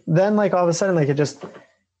then all of a sudden,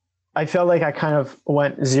 I felt like I kind of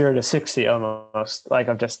went 0 to 60 almost,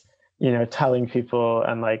 of just, telling people,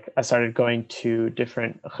 and I started going to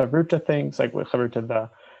different chavruta things, with chavruta,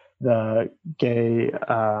 the gay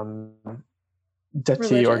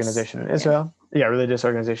Dati organization in Israel. Yeah, religious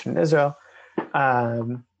organization in Israel.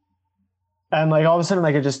 And all of a sudden,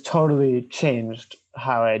 it just totally changed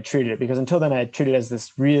how I had treated it, because until then I had treated it as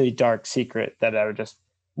this really dark secret that I would just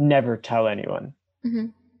never tell anyone.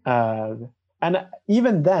 And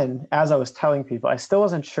even then, as I was telling people, I still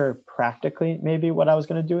wasn't sure practically maybe what I was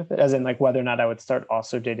going to do with it, as in whether or not I would start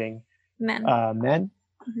also dating men.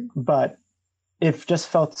 But it just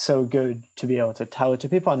felt so good to be able to tell it to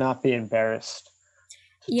people and not be embarrassed.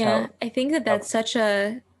 Yeah, I think that's such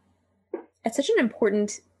a it's such an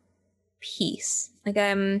important piece. Like,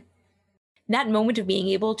 that moment of being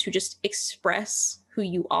able to just express who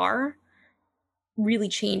you are really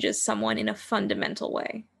changes someone in a fundamental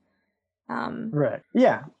way. Right.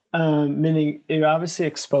 Yeah. Meaning you're obviously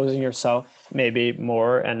exposing yourself maybe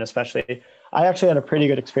more, and especially, I actually had a pretty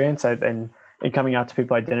good experience. In coming out to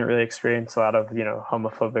people, I didn't really experience a lot of,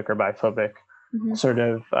 homophobic or biphobic sort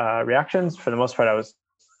of reactions. For the most part, I was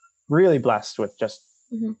really blessed with just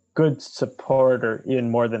good support, or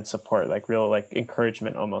even more than support, like real like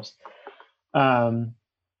encouragement almost.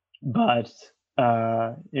 But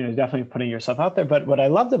definitely putting yourself out there. But what I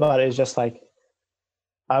loved about it is just like,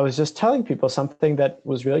 I was just telling people something that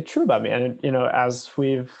was really true about me. And, as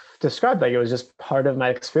we've described, like it was just part of my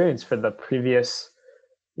experience for the previous,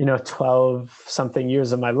 12 something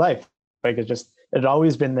years of my life. Like it had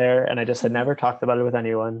always been there. And I just had never talked about it with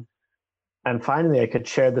anyone. And finally I could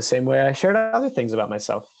share the same way I shared other things about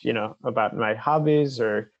myself, about my hobbies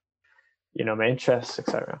or, my interests,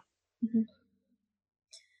 etc.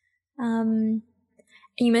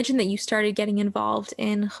 You mentioned that you started getting involved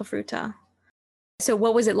in Chavruta. So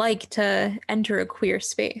what was it like to enter a queer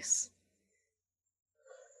space?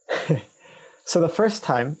 So the first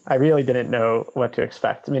time, I really didn't know what to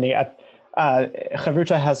expect. Meaning,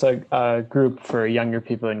 Chavruta has a group for younger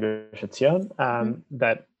people in Gush Etzion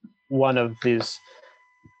that one of these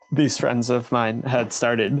friends of mine had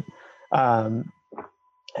started, and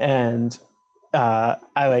I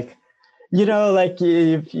like,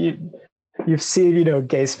 you've seen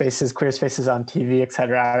gay spaces, queer spaces on TV,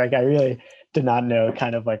 etc. Like I really did not know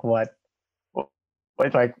kind of like what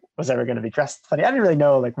like was ever going to be dressed funny. I didn't really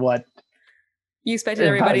know like what. You expected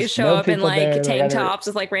everybody to show up in like tank tops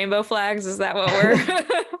with like rainbow flags. Is that what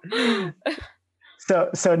we're?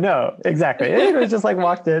 So no, exactly. It was just like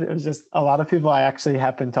walked in. It was just a lot of people I actually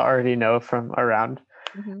happened to already know from around,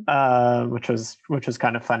 which was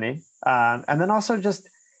kind of funny. And then also just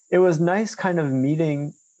it was nice kind of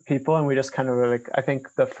meeting people, and we just kind of were like, I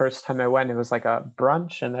think the first time I went, it was like a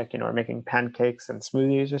brunch, and like we're making pancakes and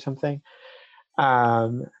smoothies or something.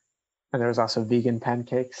 And there was also vegan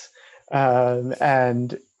pancakes.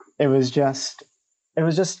 And it was just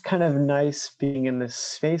kind of nice being in this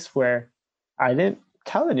space where I didn't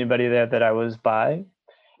tell anybody there that I was bi.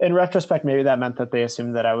 In retrospect, maybe that meant that they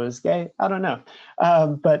assumed that I was gay. I don't know.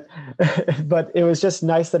 But it was just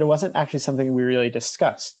nice that it wasn't actually something we really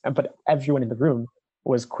discussed. But everyone in the room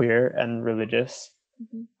was queer and religious.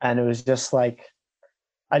 And it was just like,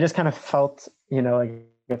 I just kind of felt, like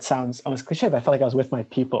it sounds almost cliche, but I felt like I was with my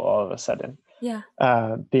people all of a sudden. Yeah.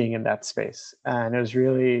 Being in that space. And it was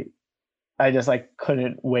really, I just like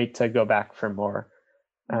couldn't wait to go back for more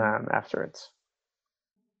afterwards.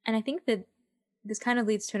 And I think that this kind of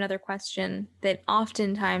leads to another question that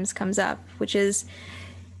oftentimes comes up, which is,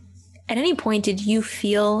 at any point did you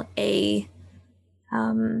feel a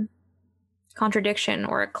contradiction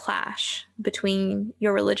or a clash between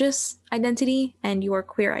your religious identity and your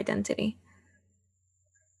queer identity?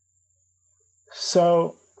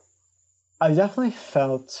 So I definitely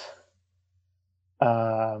felt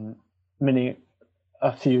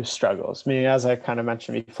a few struggles. Meaning, as I kind of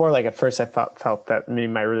mentioned before, like at first I felt that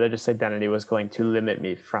my religious identity was going to limit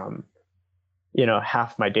me from,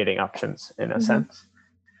 half my dating options in a sense.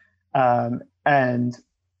 And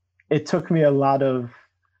it took me a lot of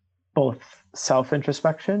both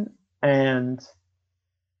self-introspection and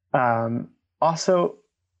also,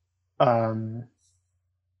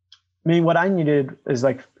 what I needed is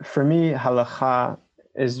like, for me, halacha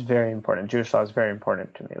is very important. Jewish law is very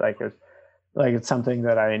important to me. Like it's something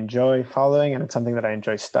that I enjoy following, and it's something that I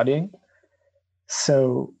enjoy studying.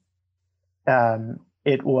 So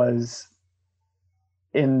it was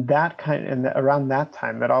around that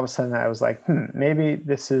time that all of a sudden I was like, maybe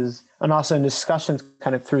this is, and also in discussions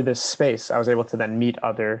kind of through this space, I was able to then meet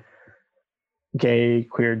other gay,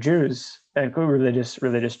 queer Jews and religious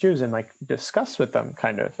Jews and like discuss with them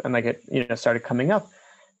kind of, and like it, started coming up.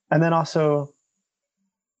 And then also,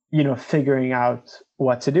 figuring out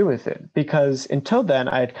what to do with it. Because until then,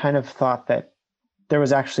 I had kind of thought that there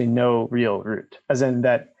was actually no real route, as in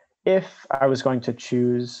that if I was going to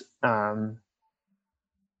choose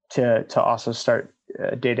to also start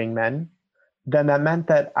dating men, then that meant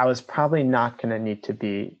that I was probably not going to need to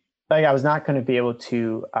be, like, I was not going to be able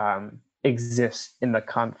to exist in the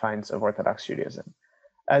confines of Orthodox Judaism.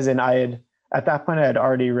 As in, at that point, I had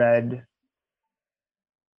already read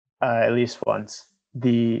at least once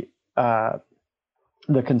the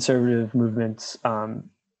conservative movement's responsa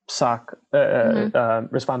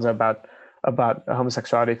about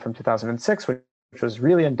homosexuality from 2006, which was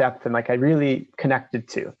really in depth and like I really connected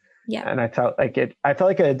to. Yeah. And I felt like it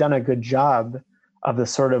had done a good job of the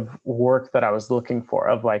sort of work that I was looking for,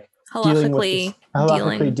 of like Halakhically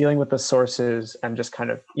dealing. dealing with the sources and just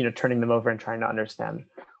kind of, turning them over and trying to understand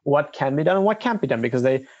what can be done and what can't be done, because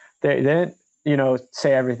they didn't,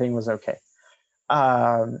 say everything was okay.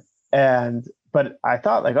 But I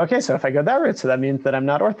thought, like, okay, so if I go that route, so that means that I'm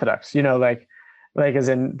not Orthodox, like as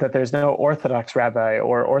in that there's no Orthodox rabbi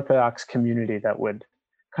or Orthodox community that would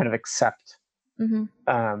kind of accept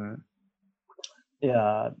um,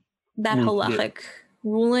 yeah, that me to be halachic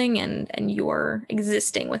ruling and your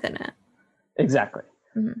existing within it. exactly.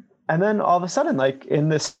 And then all of a sudden, like in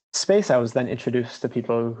this space, I was then introduced to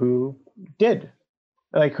people who did,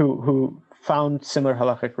 like who found similar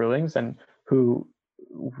halachic rulings and who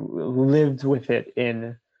lived with it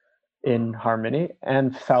in harmony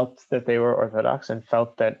and felt that they were Orthodox and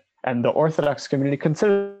felt that, and the Orthodox community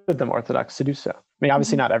considered them Orthodox to do so. I mean,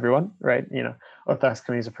 obviously not everyone, right? Orthodox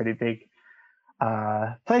community is a pretty big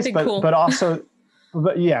place, Big but pool. also,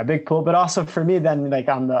 but yeah, big pool. But also for me, then, like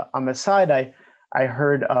on the side, I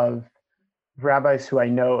heard of rabbis who I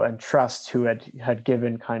know and trust who had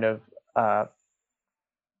given kind of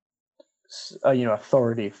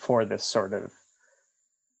authority for this sort of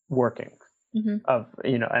working of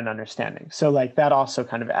and understanding. So like that also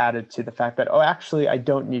kind of added to the fact that, oh, actually I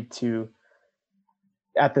don't need to,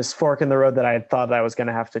 at this fork in the road that I had thought I was going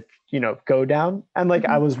to have to go down, and like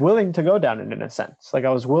I was willing to go down it in a sense. Like I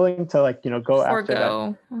was willing to like go after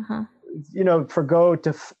that, forgo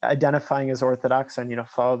to identifying as Orthodox and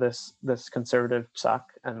follow this conservative psak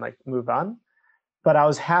and like move on. But I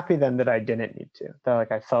was happy then that I didn't need to. That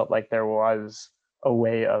like I felt like there was a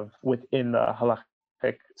way of within the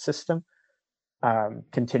halachic system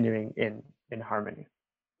continuing in harmony,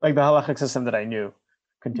 like the halachic system that I knew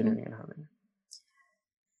continuing in harmony.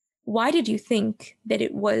 Why did you think that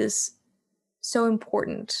it was so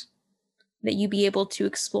important that you be able to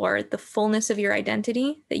explore the fullness of your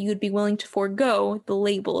identity, that you would be willing to forego the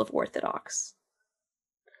label of Orthodox?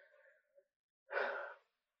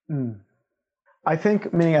 I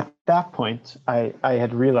think, meaning at that point, I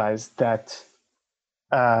had realized that,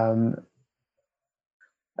 at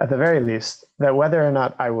the very least, that whether or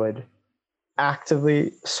not I would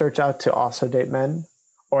actively search out to also date men,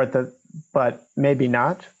 but maybe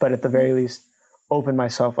not, but at the very least, open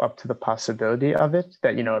myself up to the possibility of it,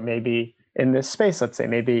 that, maybe in this space, let's say,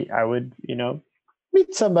 maybe I would,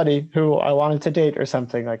 meet somebody who I wanted to date or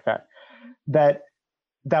something like that, that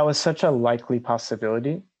was such a likely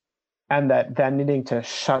possibility. And that then needing to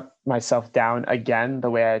shut myself down again, the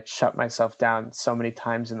way I had shut myself down so many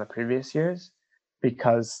times in the previous years,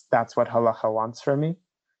 because that's what halacha wants for me,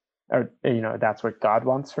 or that's what God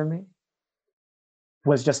wants for me,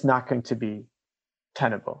 was just not going to be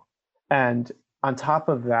tenable. And on top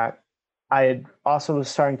of that, I had also was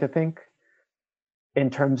starting to think in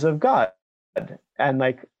terms of God, and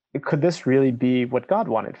like, could this really be what God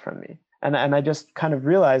wanted from me? And I just kind of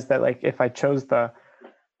realized that, like, if I chose the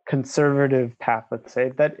conservative path, let's say,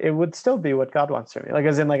 that it would still be what God wants from me. Like,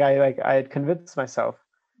 as in, like I had convinced myself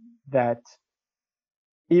that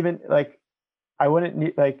even like I wouldn't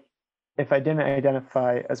need, like, if I didn't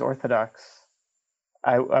identify as Orthodox,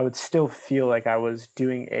 I would still feel like I was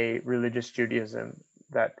doing a religious Judaism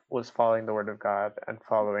that was following the Word of God and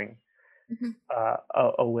following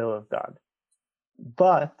a will of God.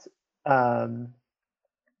 But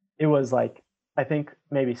it was like, I think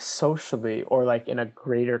maybe socially or like in a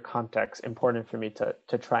greater context, important for me to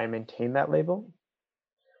try and maintain that label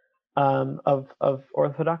of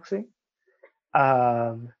orthodoxy,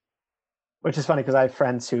 which is funny because I have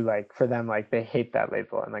friends who, like, for them, like, they hate that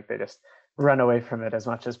label and like they just run away from it as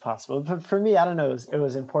much as possible. But for me, I don't know, it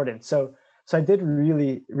was important. So I did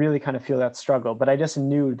really, really kind of feel that struggle, but I just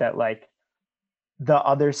knew that, like, the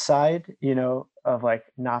other side, of like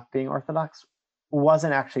not being Orthodox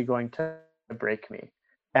wasn't actually going to break me.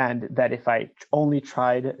 And that if I only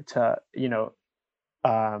tried to,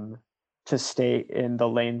 to stay in the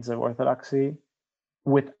lanes of Orthodoxy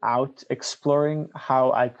without exploring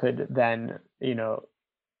how I could then,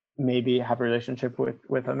 maybe have a relationship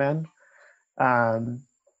with a man,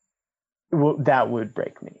 that would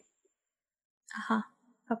break me.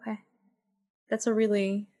 Okay.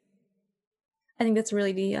 I think that's a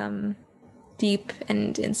really deep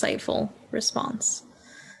and insightful response.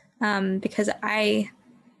 Because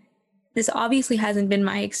this obviously hasn't been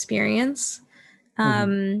my experience,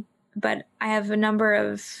 but I have a number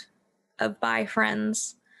of bi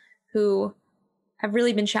friends who have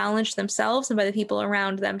really been challenged themselves and by the people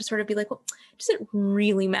around them to sort of be like, well, does it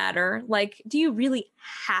really matter? Like, do you really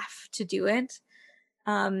have to do it?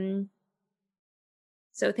 So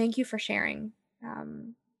thank you for sharing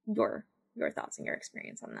your thoughts and your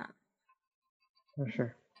experience on that. For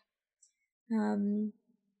sure.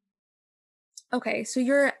 Okay, so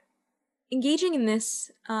you're engaging in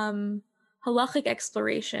this halachic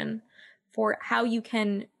exploration for how you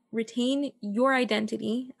can retain your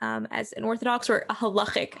identity as an Orthodox or a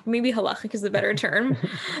halachic. Maybe halachic is the better term.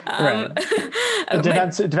 Right. It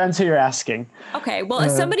depends who you're asking. Okay, well,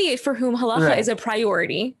 as somebody for whom halacha is a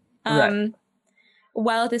priority,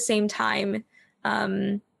 while at the same time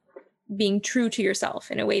being true to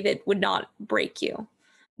yourself in a way that would not break you.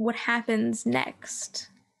 What happens next?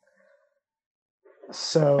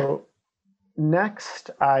 So next,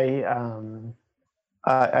 I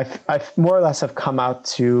more or less have come out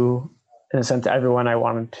to, in a sense, everyone I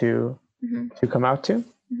wanted to come out to.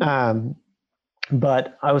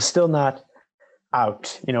 But I was still not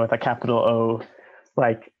out, with a capital O,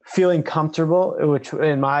 like feeling comfortable, which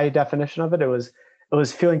in my definition of it, it was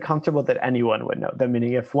feeling comfortable that anyone would know. That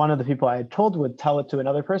meaning if one of the people I had told would tell it to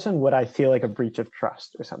another person, would I feel like a breach of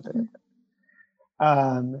trust or something like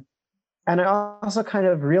that? And I also kind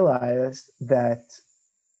of realized that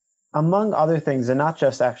among other things, and not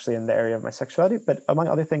just actually in the area of my sexuality, but among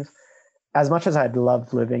other things, as much as I'd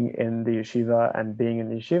loved living in the yeshiva and being in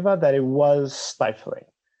the yeshiva, that it was stifling,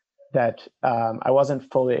 that I wasn't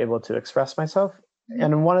fully able to express myself.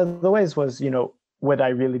 And one of the ways was, would I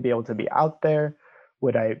really be able to be out there?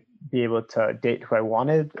 Would I be able to date who I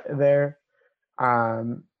wanted there?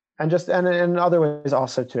 And in other ways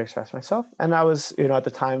also to express myself. And I was, at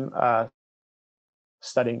the time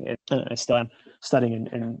studying, and I still am studying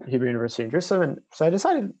in Hebrew University in Jerusalem. And so I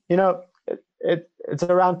decided, it's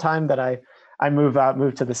around time that I move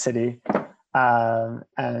to the city.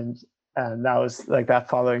 And that was like that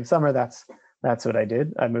following summer. That's what I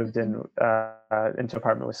did. I moved into an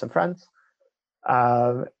apartment with some friends.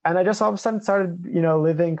 And I just all of a sudden started,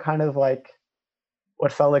 living kind of like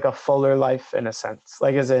what felt like a fuller life in a sense.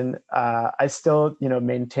 Like as in, I still,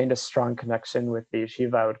 maintained a strong connection with the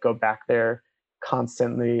yeshiva. I would go back there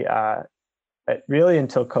constantly, really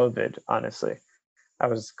until COVID, honestly. I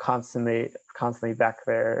was constantly back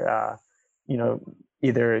there,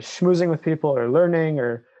 either schmoozing with people or learning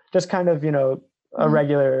or just kind of, a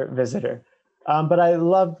regular visitor. But I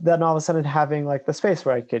loved then all of a sudden having like the space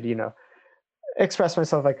where I could, express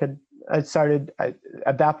myself. At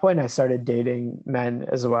that point, I started dating men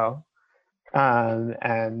as well.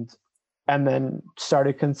 And then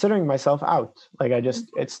started considering myself out. Like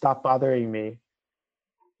it stopped bothering me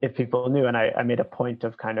if people knew. And I made a point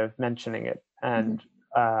of kind of mentioning it. And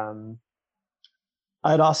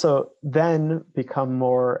I'd also then become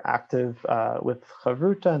more active with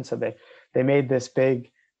Chavruta. And so they made this big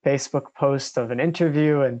Facebook post of an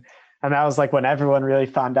interview. And that was like when everyone really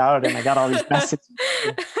found out, and I got all these messages.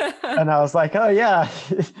 And I was like, oh yeah,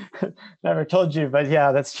 never told you, but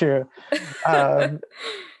yeah, that's true. And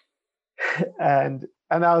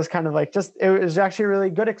that was kind of like it was actually a really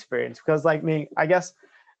good experience because like me, I guess,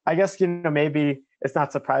 maybe it's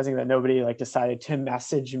not surprising that nobody like decided to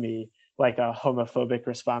message me like a homophobic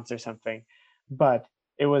response or something, but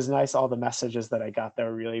it was nice. All the messages that I got that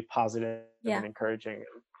were really positive and encouraging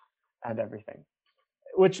and everything,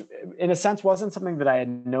 which in a sense wasn't something that I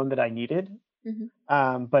had known that I needed,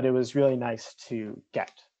 but it was really nice to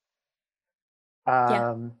get.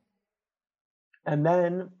 And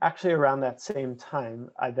then actually around that same time,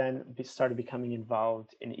 I then started becoming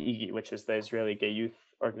involved in IGI, which is the Israeli Gay Youth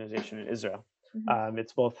Organization in Israel.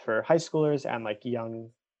 It's both for high schoolers and like young,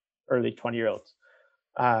 early 20-year-olds.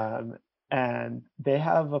 And they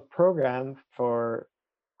have a program for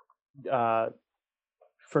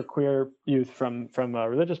queer youth from a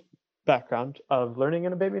religious background of learning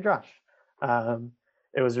in a Beit Midrash.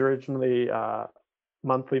 It was originally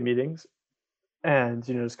monthly meetings, and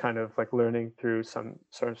just kind of like learning through some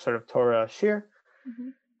sort of Torah shir.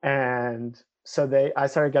 And so I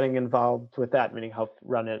started getting involved with that, meaning help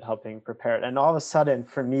run it, helping prepare it. And all of a sudden,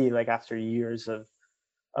 for me, like after years of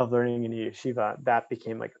learning in yeshiva, that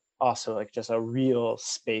became like also like just a real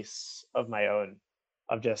space of my own,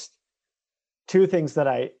 of just two things that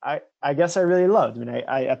I guess I really loved. I mean,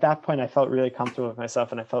 I at that point I felt really comfortable with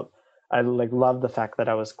myself, and I like loved the fact that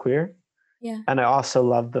I was queer. And I also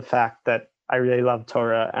loved the fact that I really loved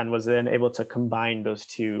Torah and was then able to combine those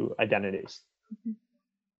two identities.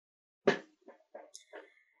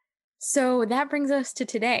 So that brings us to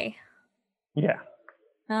today. Yeah.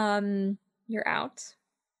 You're out.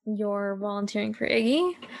 You're volunteering for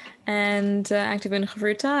IGI and active in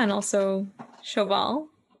Chavruta and also Shoval.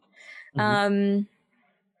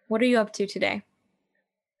 What are you up to today?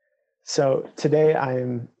 So today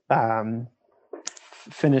I'm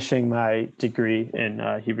finishing my degree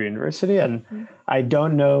in Hebrew University, and Mm-hmm. I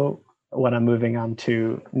don't know what I'm moving on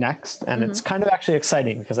to next. And it's kind of actually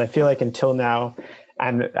exciting because I feel like until now,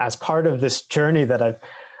 and as part of this journey that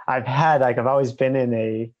I've had, like I've always been in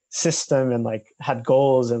a system and like had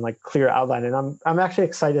goals and like clear outline. And I'm actually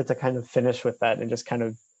excited to kind of finish with that and just kind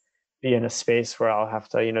of be in a space where I'll have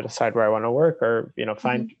to, decide where I want to work or,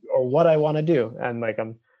 find or what I want to do. And like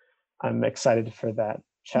I'm excited for that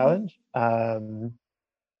challenge. And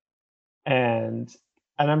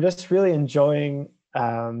I'm just really enjoying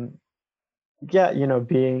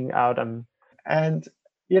being out and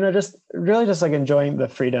just really just like enjoying the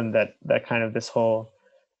freedom that kind of this whole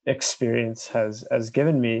experience has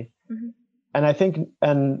given me. And I think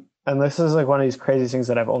and this is like one of these crazy things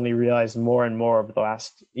that I've only realized more and more over the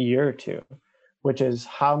last year or two, which is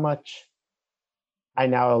how much I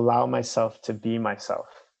now allow myself to be myself,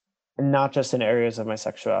 and not just in areas of my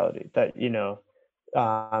sexuality. That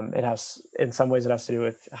it has, in some ways, it has to do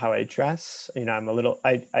with how I dress.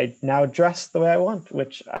 I now dress the way I want,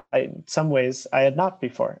 which in some ways I had not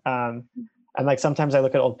before. And like sometimes I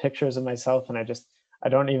look at old pictures of myself and I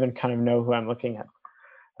don't even kind of know who I'm looking at.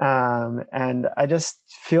 And I just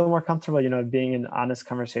feel more comfortable, being in honest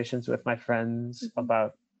conversations with my friends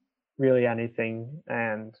about really anything.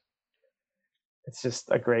 And it's just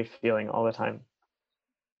a great feeling all the time.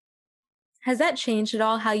 Has that changed at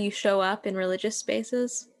all how you show up in religious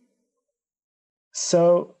spaces?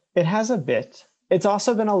 So it has a bit. It's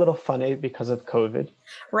also been a little funny because of COVID.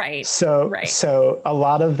 Right. So a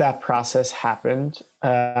lot of that process happened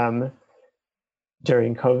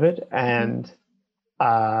during COVID, and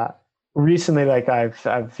recently, like I've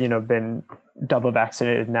been double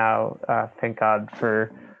vaccinated now, thank God,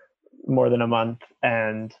 for more than a month,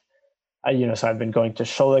 and so I've been going to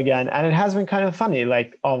shul again, and it has been kind of funny.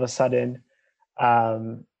 Like all of a sudden,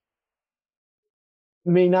 not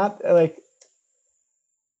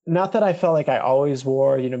that I felt like I always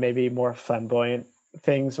wore, maybe more flamboyant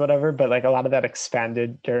things, whatever, but like a lot of that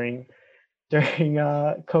expanded during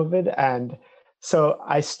COVID. And so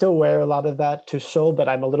I still wear a lot of that to shul, but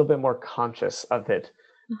I'm a little bit more conscious of it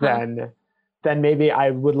than maybe I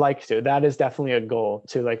would like to. That is definitely a goal,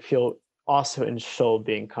 to like feel also in shul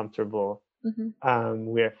being comfortable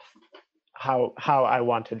with how I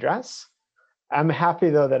want to dress. I'm happy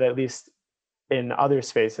though that at least in other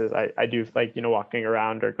spaces I do, like, walking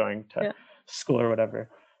around or going to school or whatever,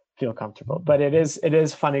 feel comfortable. But it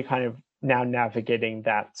is funny kind of now navigating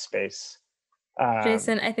that space.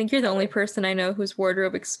 Jason, I think you're the only person I know whose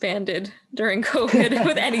wardrobe expanded during COVID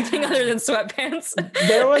with anything other than sweatpants.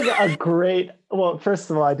 There was first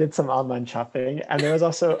of all, I did some online shopping, and there was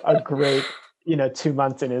also a great 2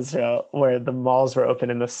 months in Israel where the malls were open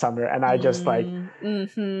in the summer, and I just it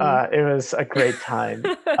was a great time.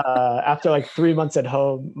 After like 3 months at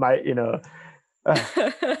home, it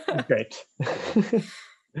was great.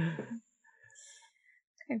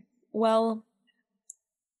 Okay. Well,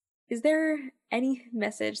 is there any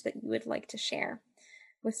message that you would like to share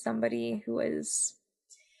with somebody who is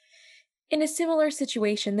in a similar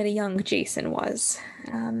situation that a young Jason was,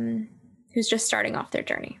 who's just starting off their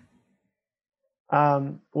journey?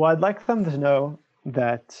 Well, I'd like them to know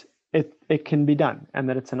that it can be done, and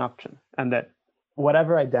that it's an option, and that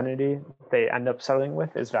whatever identity they end up settling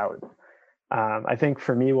with is valid. I think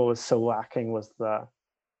for me, what was so lacking was the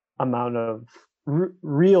amount of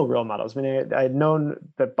real role models. I mean, I'd known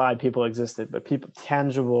that bi people existed, but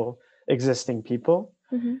tangible existing people,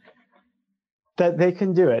 that they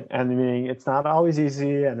can do it. And I mean, it's not always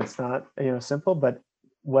easy, and it's not simple, but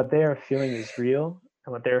what they are feeling is real,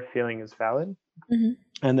 and what they're feeling is valid.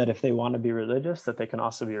 And that if they want to be religious, that they can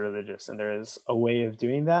also be religious, and there is a way of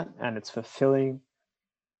doing that, and it's fulfilling,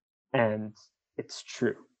 and it's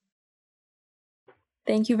true.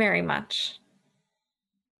 Thank you very much.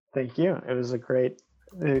 Thank you. It was a great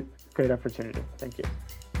opportunity. Thank you.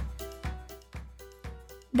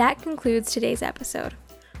 That concludes today's episode.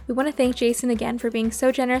 We want to thank Jason again for being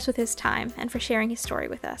so generous with his time and for sharing his story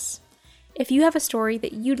with us. If you have a story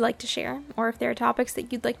that you'd like to share, or if there are topics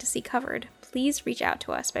that you'd like to see covered, please reach out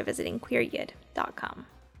to us by visiting queeryid.com.